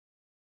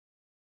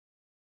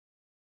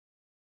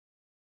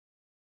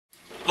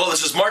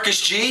this is Marcus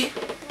G.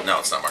 No,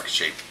 it's not Marcus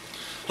G.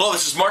 Hello,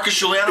 this is Marcus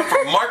Guiliano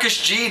from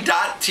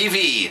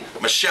MarcusG.tv.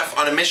 I'm a chef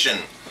on a mission.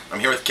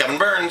 I'm here with Kevin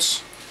Burns.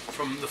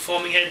 From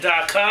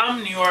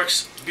thefoaminghead.com, New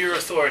York's beer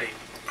authority.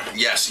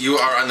 Yes, you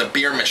are on the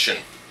beer mission.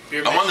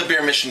 I'm on the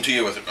beer mission to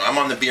you. I'm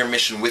on the beer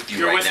mission with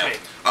you right now. Me.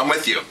 I'm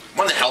with you. I'm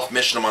on the health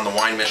mission. I'm on the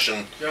wine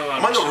mission.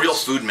 I'm on the real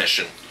food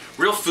mission.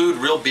 Real food,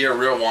 real beer,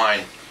 real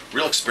wine,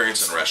 real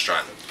experience in a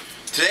restaurant.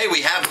 Today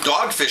we have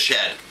Dogfish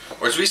Head,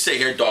 or as we say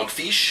here,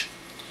 Dogfish.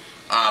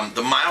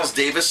 The Miles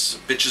Davis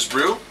Bitches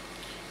Brew.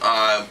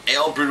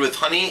 Ale brewed with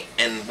honey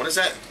and what is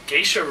that?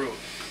 Geisha root.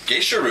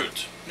 Geisha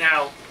root.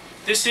 Now,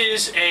 this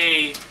is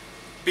a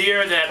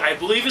beer that I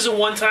believe is a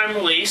one-time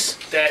release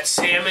that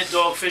Sam and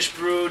Dogfish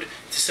brewed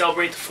to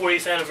celebrate the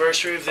 40th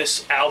anniversary of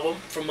this album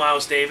from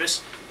Miles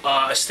Davis.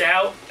 A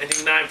stout, I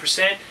think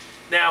 9%.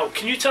 Now,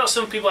 can you tell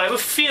some people, I have a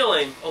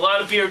feeling a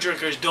lot of beer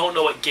drinkers don't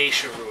know what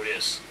geisha root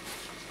is.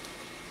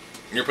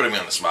 You're putting me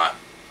on the spot.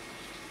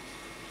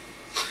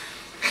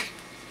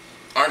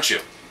 Aren't you?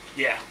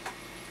 Yeah.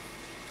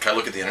 Can I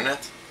look at the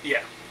internet?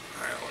 Yeah.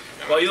 All right, I'll look at the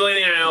internet. Well, you look at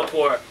the internet, I'll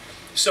pour.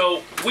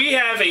 So, we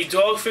have a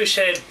Dogfish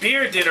Head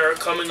beer dinner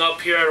coming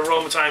up here at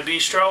Aroma Thyme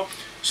Bistro.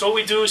 So what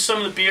we do is some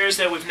of the beers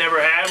that we've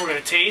never had, we're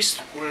going to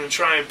taste. We're going to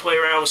try and play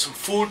around with some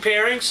food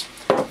pairings.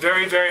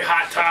 Very, very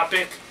hot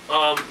topic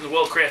in the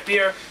world of craft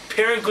beer.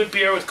 Pairing good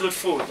beer with good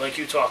food, like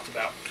you talked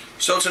about.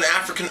 So it's an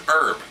African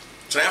herb.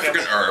 It's an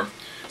African herb.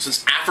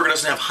 Since Africa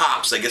doesn't have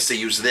hops, I guess they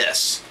use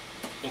this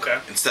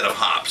instead of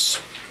hops.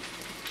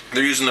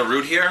 They're using the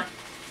root here?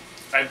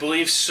 I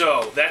believe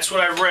so. That's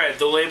what I read.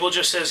 The label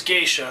just says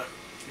geisha.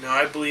 Now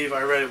I believe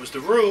I read it was the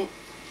root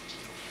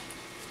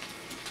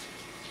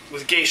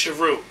with geisha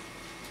root.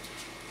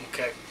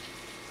 Okay.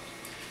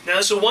 Now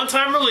this is a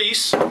one-time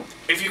release.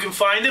 If you can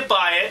find it,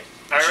 buy it.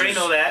 I already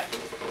know that.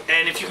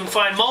 And if you can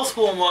find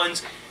multiple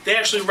ones, they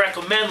actually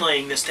recommend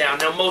laying this down.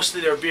 Now most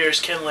of their beers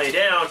can lay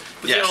down,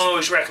 but they don't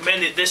always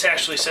recommend it. This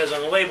actually says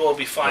on the label it'll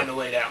be fine to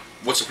lay down.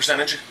 What's the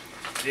percentage?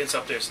 I think it's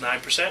up there. It's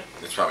 9%.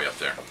 It's probably up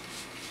there.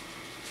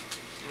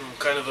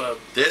 Kind of a...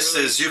 This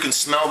is, you can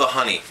smell the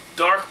honey.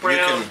 Dark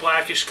brown,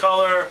 blackish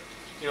color,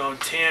 you know,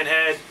 tan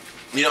head.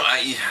 You know,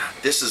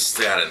 this is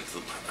that.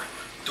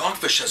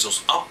 Dogfish has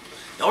those up.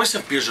 They always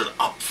have beers that are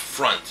up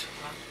front.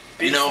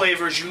 Big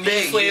flavors,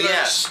 unique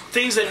flavors,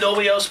 things that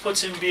nobody else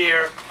puts in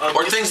beer.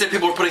 Or things that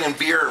people were putting in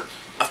beer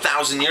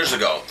 1,000 years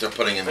ago. They're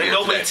putting in beer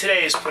nobody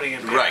today is putting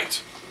in beer.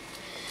 Right.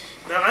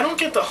 Now I don't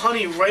get the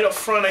honey right up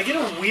front. I get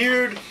a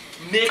weird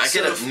mix.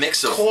 I get a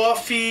mix of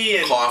coffee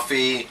and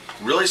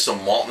really some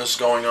maltness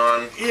going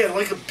on. Yeah,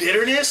 like a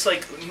bitterness,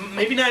 like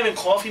maybe not even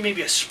coffee,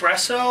 maybe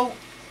espresso.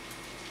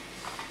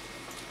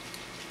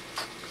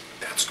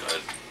 That's good.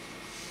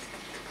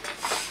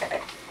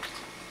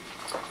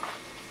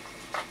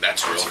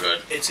 That's real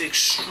good. It's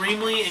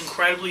extremely,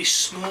 incredibly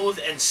smooth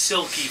and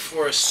silky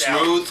for a stout.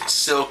 Smooth,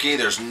 silky.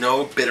 There's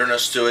no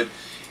bitterness to it.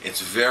 It's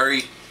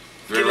very,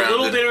 very rounded. Get a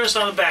little bitterness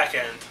on the back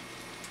end.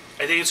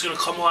 I think it's going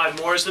to come alive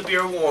more as the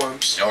beer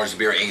warms. Or as the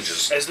beer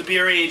ages. As the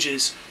beer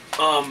ages.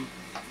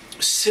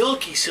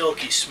 Silky,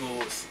 silky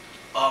smooth.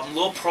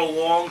 Little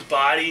prolonged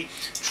body.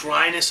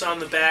 Dryness on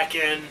the back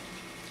end.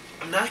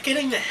 I'm not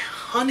getting the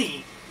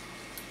honey.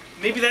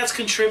 Maybe that's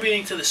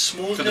contributing to the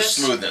smoothness. To the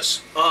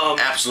smoothness.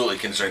 Absolutely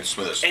contributing to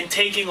smoothness. And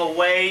taking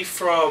away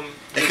from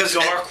the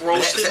dark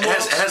roasted it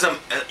has a,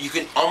 you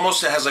can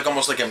almost, it has like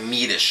almost like a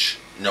meatish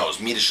nose.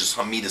 Meat is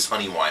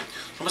honey wine.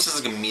 It almost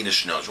has like a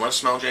meatish nose. You want to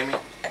smell, Jamie?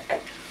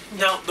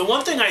 Now, the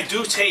one thing I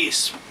do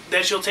taste,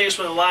 that you'll taste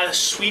with a lot of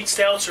sweet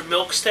stouts or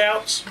milk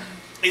stouts,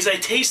 is I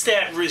taste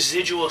that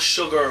residual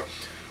sugar,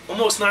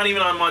 almost not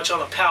even on much on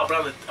the palate,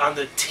 but on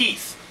the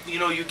teeth. You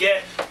know, you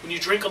get, when you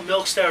drink a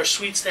milk stout or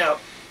sweet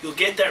stout, you'll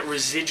get that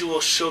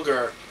residual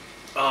sugar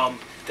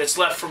that's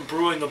left from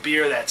brewing a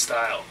beer that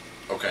style.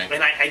 Okay.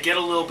 And I get a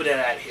little bit of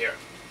that here.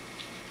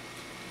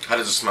 How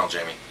does it smell,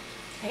 Jamie?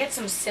 I get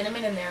some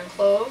cinnamon in there and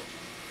clove,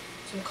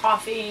 some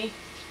coffee,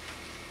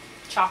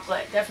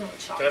 chocolate, definitely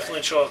chocolate.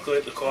 Definitely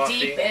chocolate, the coffee.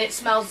 Deep, and it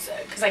smells,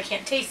 because I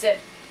can't taste it,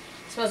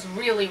 it smells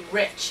really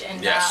rich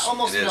and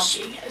almost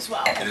milky as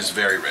well. It is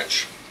very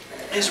rich.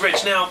 It's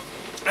rich. Now,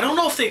 I don't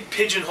know if they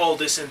pigeonhole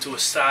this into a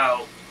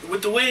style.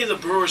 With the way the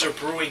brewers are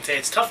brewing today,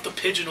 it's tough to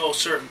pigeonhole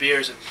certain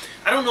beers. And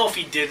I don't know if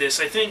he did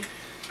this. I think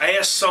I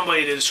asked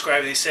somebody to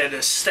describe it. They said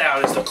a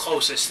stout is the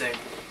closest thing.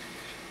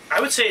 I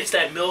would say it's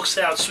that milk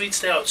stout, sweet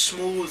stout,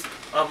 smooth,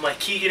 like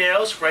Keegan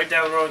Ales, right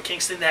down the road in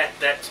Kingston,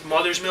 that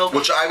mother's milk.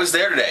 Which I was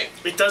there today.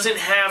 It doesn't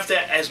have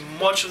that as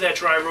much of that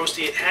dry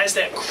roasty. It has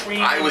that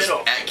cream in the middle.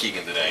 I was at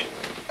Keegan today.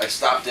 I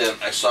stopped in.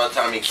 I saw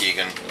Tommy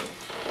Keegan.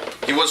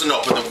 He wasn't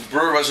open. The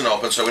brewer wasn't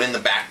open, so I went in the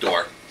back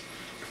door.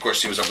 Of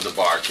course, he was up at the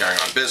bar carrying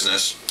on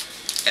business.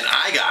 And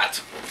I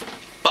got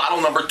bottle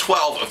number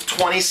 12 of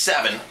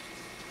 27.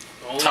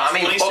 Tommy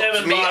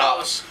hooked me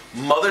up.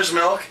 Mother's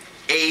milk,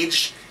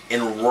 aged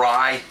in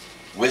rye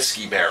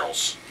whiskey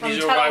barrels.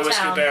 These are rye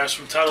whiskey barrels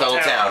from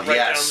Tuttletown, right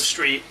down the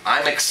street.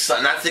 I'm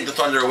excited. Not to take the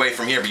thunder away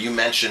from here, but you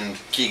mentioned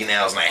Keegan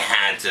Ales, and I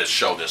had to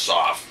show this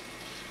off.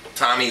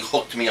 Tommy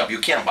hooked me up. You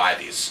can't buy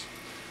these.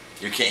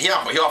 You can't. He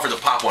offered to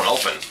pop one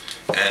open.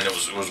 and it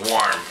was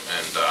warm,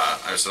 and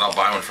I said I'll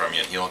buy one from you,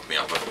 and he hooked me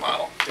up with a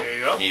bottle. There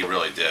you go. He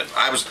really did.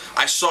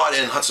 I saw it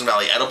in Hudson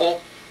Valley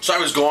Edible, so I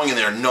was going in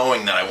there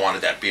knowing that I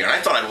wanted that beer, and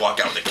I thought I'd walk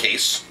out with a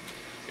case,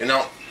 you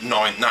know,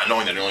 not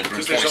knowing that he only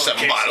brewed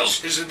 27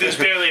 bottles. There's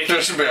barely a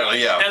case. There's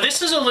barely, yeah. Now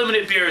this is a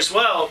limited beer as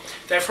well.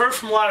 That I've heard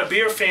from a lot of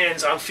beer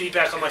fans on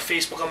feedback on my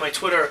Facebook, on my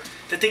Twitter,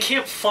 that they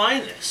can't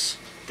find this.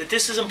 That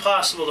this is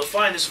impossible to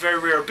find. This very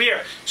rare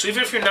beer. So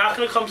even if you're not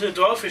going to come to the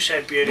Dogfish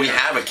Head beer, we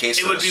have a case.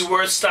 It would be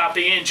worth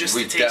stopping in just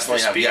to taste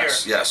this beer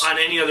on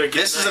any other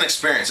given This is an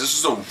experience. This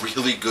is a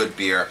really good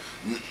beer.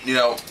 You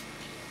know,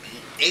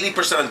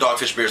 80% of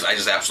Dogfish beers I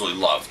just absolutely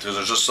love because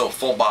they're just so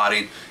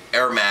full-bodied,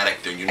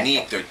 aromatic. They're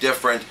unique. They're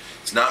different.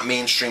 It's not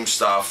mainstream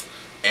stuff,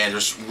 and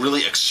they're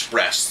really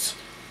expressed.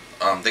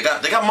 They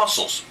got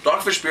muscles.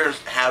 Dogfish beer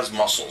has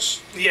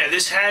muscles. Yeah,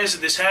 this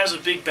has a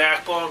big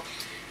backbone.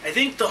 I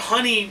think the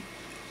honey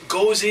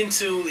goes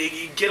into,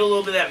 you get a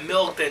little bit of that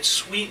milk, that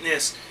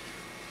sweetness.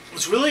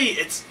 It's really,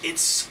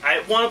 it's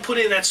I want to put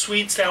it in that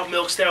sweet stout,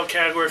 milk stout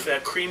category for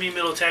that creamy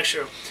middle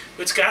texture.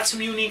 But it's got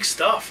some unique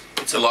stuff.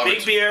 It's a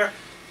big beer.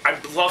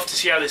 I'd love to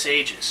see how this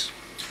ages.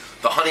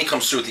 The honey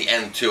comes through at the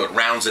end too. It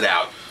rounds it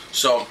out.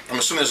 So I'm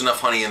assuming there's enough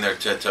honey in there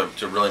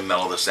to really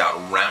mellow this out,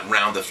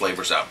 round the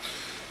flavors out.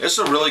 This is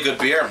a really good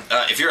beer.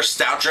 If you're a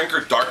stout drinker,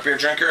 dark beer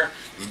drinker,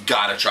 you've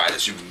got to try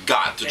this. You've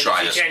got to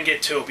try this. You can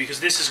get two because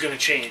this is going to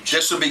change.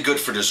 This would be good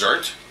for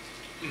dessert.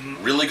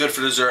 Really good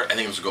for dessert. I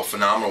think it would go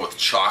phenomenal with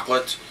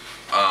chocolate.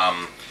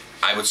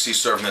 I would see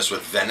serving this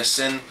with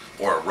venison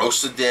or a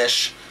roasted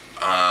dish.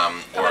 How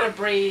about a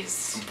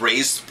braised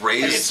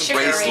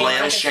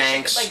lamb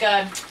shanks. Like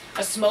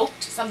a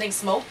smoked, something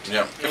smoked.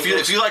 Yeah.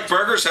 If you like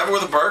burgers, have it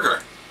with a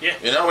burger. Yeah.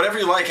 You know, whatever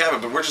you like, have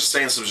it. But we're just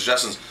saying some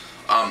suggestions.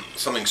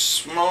 Something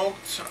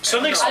smoked.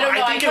 Something. I don't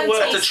know. I think it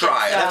would. Have to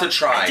try. Have to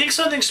try. I think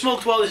something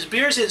smoked. Well, this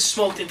beer isn't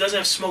smoked. It doesn't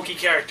have smoky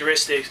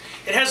characteristics.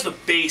 It has the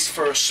base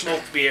for a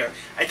smoked beer.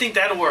 I think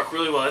that'll work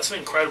really well. That's an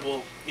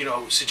incredible,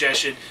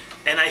 suggestion.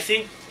 And I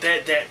think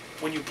that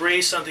when you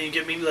braise something, you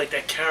get maybe like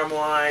that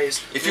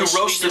caramelized. If you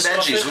roast the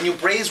veggies, when you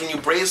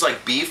braise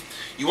like beef,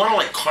 you want to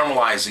like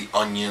caramelize the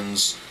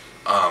onions,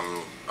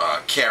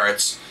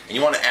 carrots. And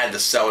you want to add the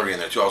celery in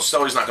there too.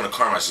 Celery's not going to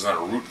caramelize. It's not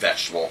a root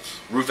vegetable.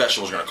 Root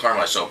vegetable is going to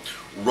caramelize. So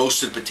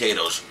roasted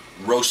potatoes,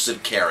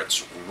 roasted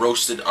carrots,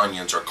 roasted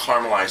onions, or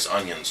caramelized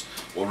onions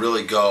will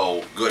really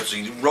go good. So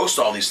you roast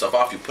all these stuff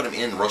off. You put them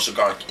in roasted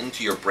garlic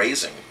into your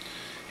braising,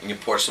 and you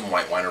pour some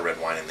white wine or red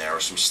wine in there,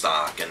 or some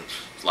stock, and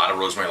a lot of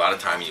rosemary, a lot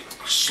of thyme. You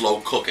slow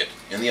cook it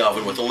in the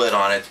oven with the lid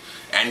on it,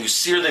 and you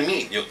sear the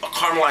meat. You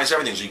caramelize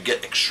everything so you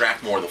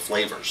extract more of the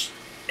flavors.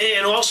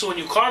 And also, when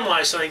you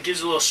caramelize something, it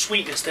gives a little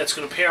sweetness that's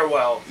going to pair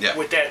well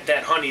with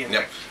that honey in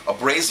there. A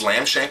braised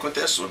lamb shank with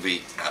this would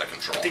be out of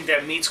control. I think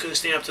that meat's going to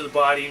stand up to the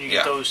body, and you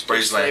get those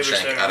braised lamb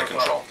shank out of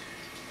control.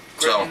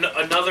 So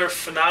another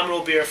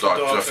phenomenal beer from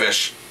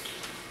Dogfish.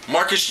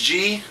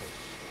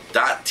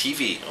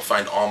 MarcusG.tv. You'll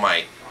find all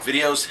my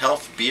videos,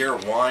 health, beer,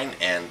 wine,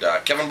 and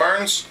Kevin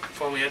Burns.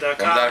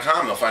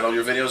 FormulaHead.com. You'll find all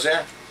your videos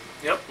there.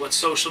 Yep. What's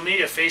social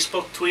media?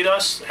 Facebook. Tweet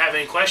us. Have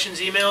any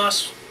questions? Email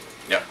us.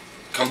 Yep.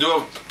 Come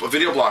do a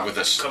video blog with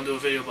us. Come do a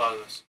video blog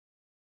with us.